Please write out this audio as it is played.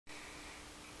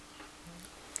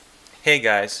Hey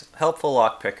guys,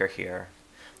 HelpfulLockPicker here.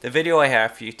 The video I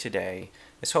have for you today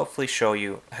is hopefully show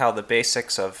you how the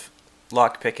basics of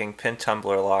lockpicking pin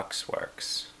tumbler locks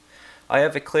works. I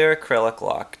have a clear acrylic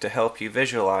lock to help you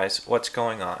visualize what's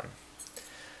going on.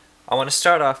 I want to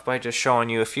start off by just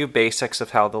showing you a few basics of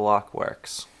how the lock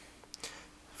works.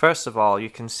 First of all,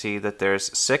 you can see that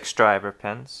there's 6 driver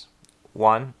pins.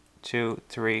 1, 2,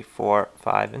 3, 4,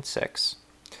 5, and 6.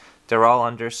 They're all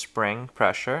under spring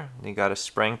pressure. You got a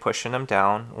spring pushing them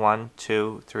down. 1,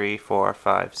 2, 3, 4,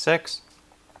 5, 6.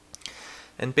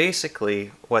 And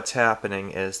basically what's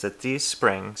happening is that these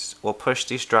springs will push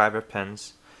these driver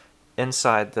pins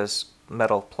inside this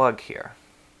metal plug here.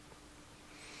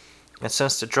 And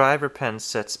since the driver pin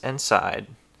sits inside,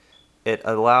 it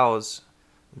allows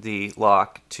the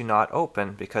lock to not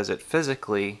open because it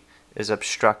physically is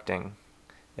obstructing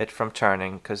it from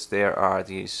turning because there are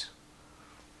these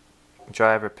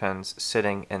driver pins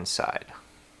sitting inside.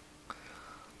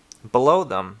 Below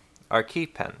them are key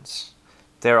pins.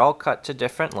 They're all cut to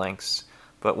different lengths,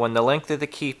 but when the length of the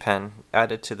key pin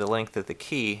added to the length of the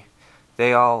key,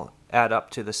 they all add up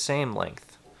to the same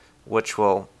length, which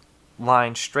will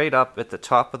line straight up at the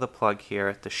top of the plug here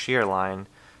at the shear line,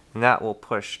 and that will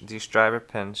push these driver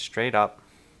pins straight up,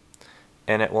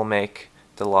 and it will make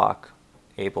the lock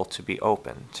able to be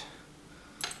opened.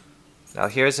 Now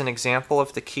here's an example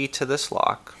of the key to this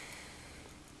lock.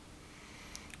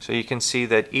 So you can see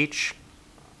that each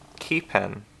key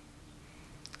pin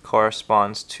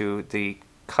corresponds to the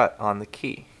cut on the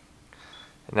key.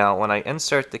 Now when I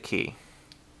insert the key,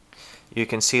 you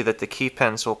can see that the key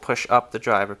pins will push up the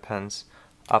driver pins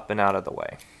up and out of the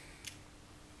way.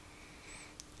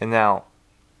 And now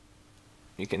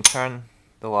you can turn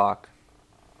the lock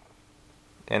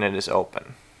and it is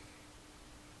open.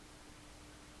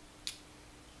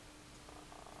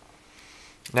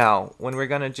 Now, when we're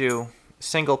going to do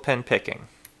single pin picking,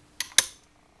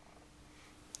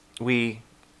 we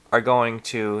are going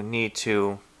to need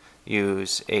to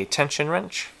use a tension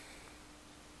wrench.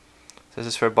 This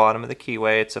is for bottom of the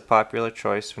keyway. It's a popular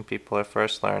choice when people are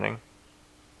first learning.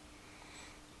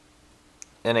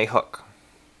 And a hook.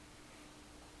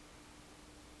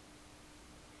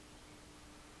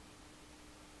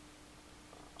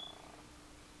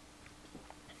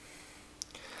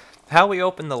 How we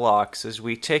open the locks is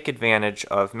we take advantage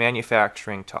of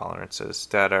manufacturing tolerances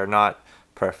that are not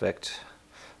perfect.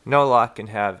 No lock can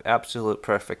have absolute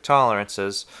perfect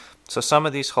tolerances, so some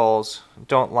of these holes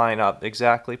don't line up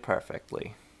exactly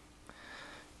perfectly.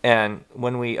 And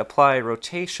when we apply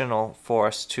rotational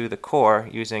force to the core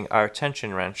using our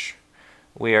tension wrench,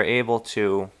 we are able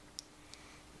to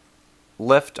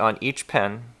lift on each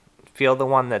pin, feel the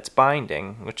one that's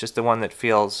binding, which is the one that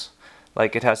feels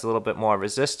like it has a little bit more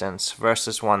resistance,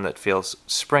 versus one that feels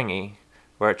springy,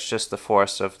 where it's just the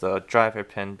force of the driver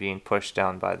pin being pushed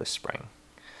down by the spring.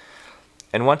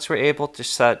 And once we're able to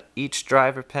set each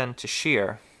driver pin to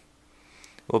shear,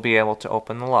 we'll be able to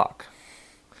open the lock.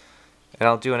 And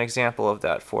I'll do an example of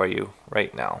that for you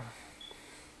right now.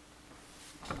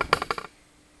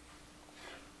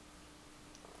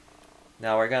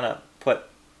 Now we're going to put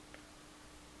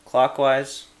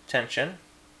clockwise tension.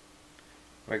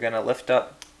 We're going to lift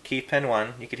up key pin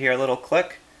 1. You could hear a little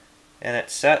click, and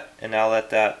it's set, and now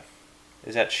that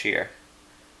is at shear.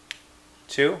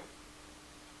 2,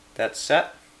 that's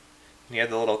set, and you have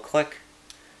the little click,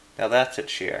 now that's at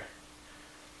shear.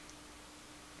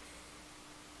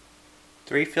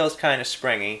 3 feels kind of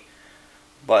springy,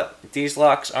 but these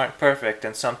locks aren't perfect,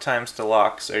 and sometimes the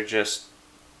locks are just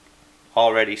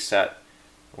already set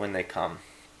when they come.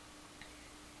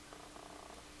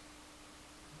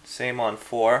 Same on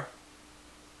 4,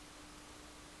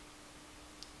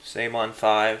 same on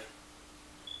 5,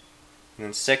 and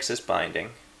then 6 is binding,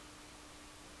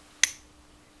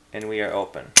 and we are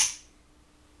open.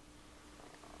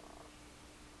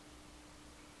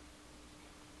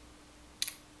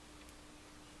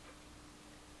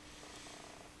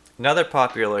 Another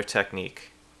popular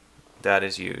technique that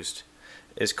is used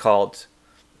is called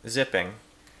zipping.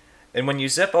 And when you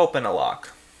zip open a lock,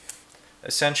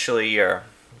 essentially you're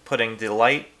putting the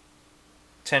light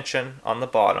tension on the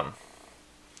bottom,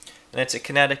 and it's a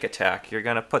kinetic attack. You're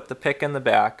going to put the pick in the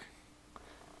back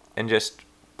and just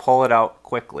pull it out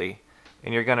quickly,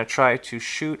 and you're going to try to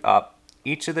shoot up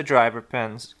each of the driver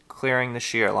pins, clearing the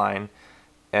shear line,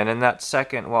 and in that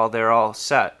second while they're all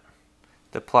set,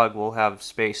 the plug will have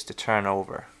space to turn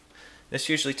over. This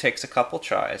usually takes a couple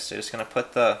tries, so you're just going to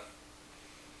put the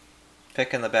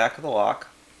pick in the back of the lock.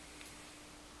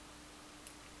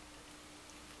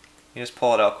 You just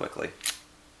pull it out quickly,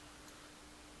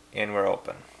 and we're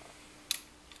open.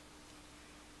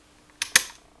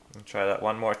 And try that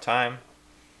one more time.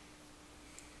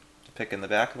 Pick in the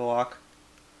back of the lock.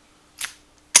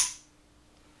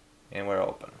 And we're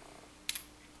open.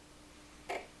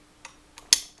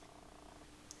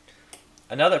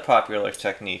 Another popular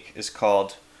technique is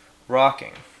called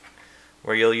raking,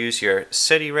 where you'll use your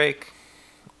city rake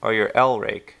or your L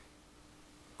rake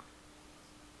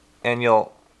and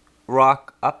you'll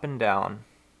rock up and down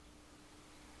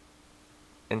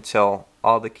until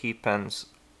all the key pins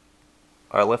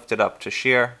are lifted up to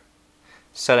shear,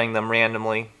 setting them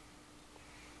randomly,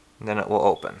 and then it will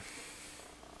open.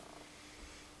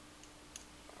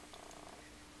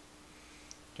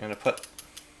 You're going to put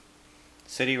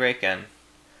city rake in.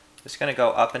 Just going to go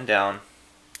up and down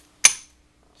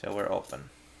till we're open.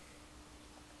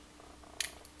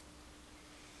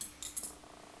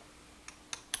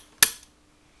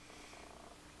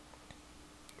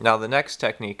 Now the next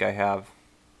technique I have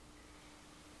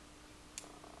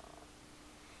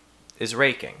is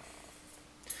raking.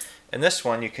 In this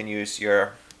one you can use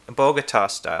your Bogota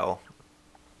style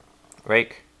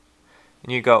rake,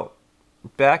 and you go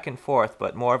back and forth,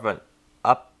 but more of an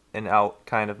up and out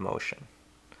kind of motion.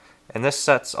 And this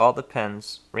sets all the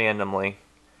pins randomly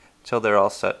until they're all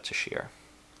set to shear,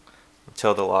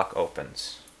 until the lock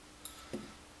opens. So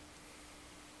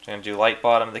I'm going to do light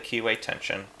bottom of the keyway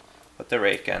tension, put the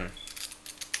rake in,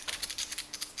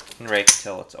 and rake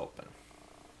till it's open.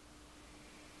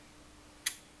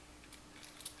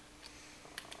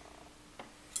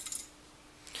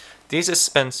 These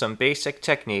have been some basic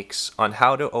techniques on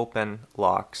how to open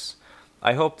locks.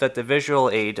 I hope that the visual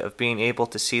aid of being able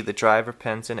to see the driver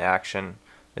pins in action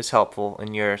is helpful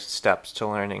in your steps to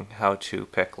learning how to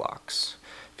pick locks.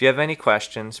 If you have any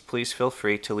questions, please feel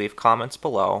free to leave comments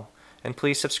below, and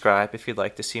please subscribe if you'd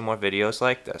like to see more videos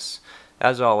like this.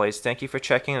 As always, thank you for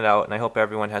checking it out, and I hope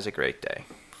everyone has a great day.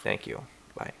 Thank you.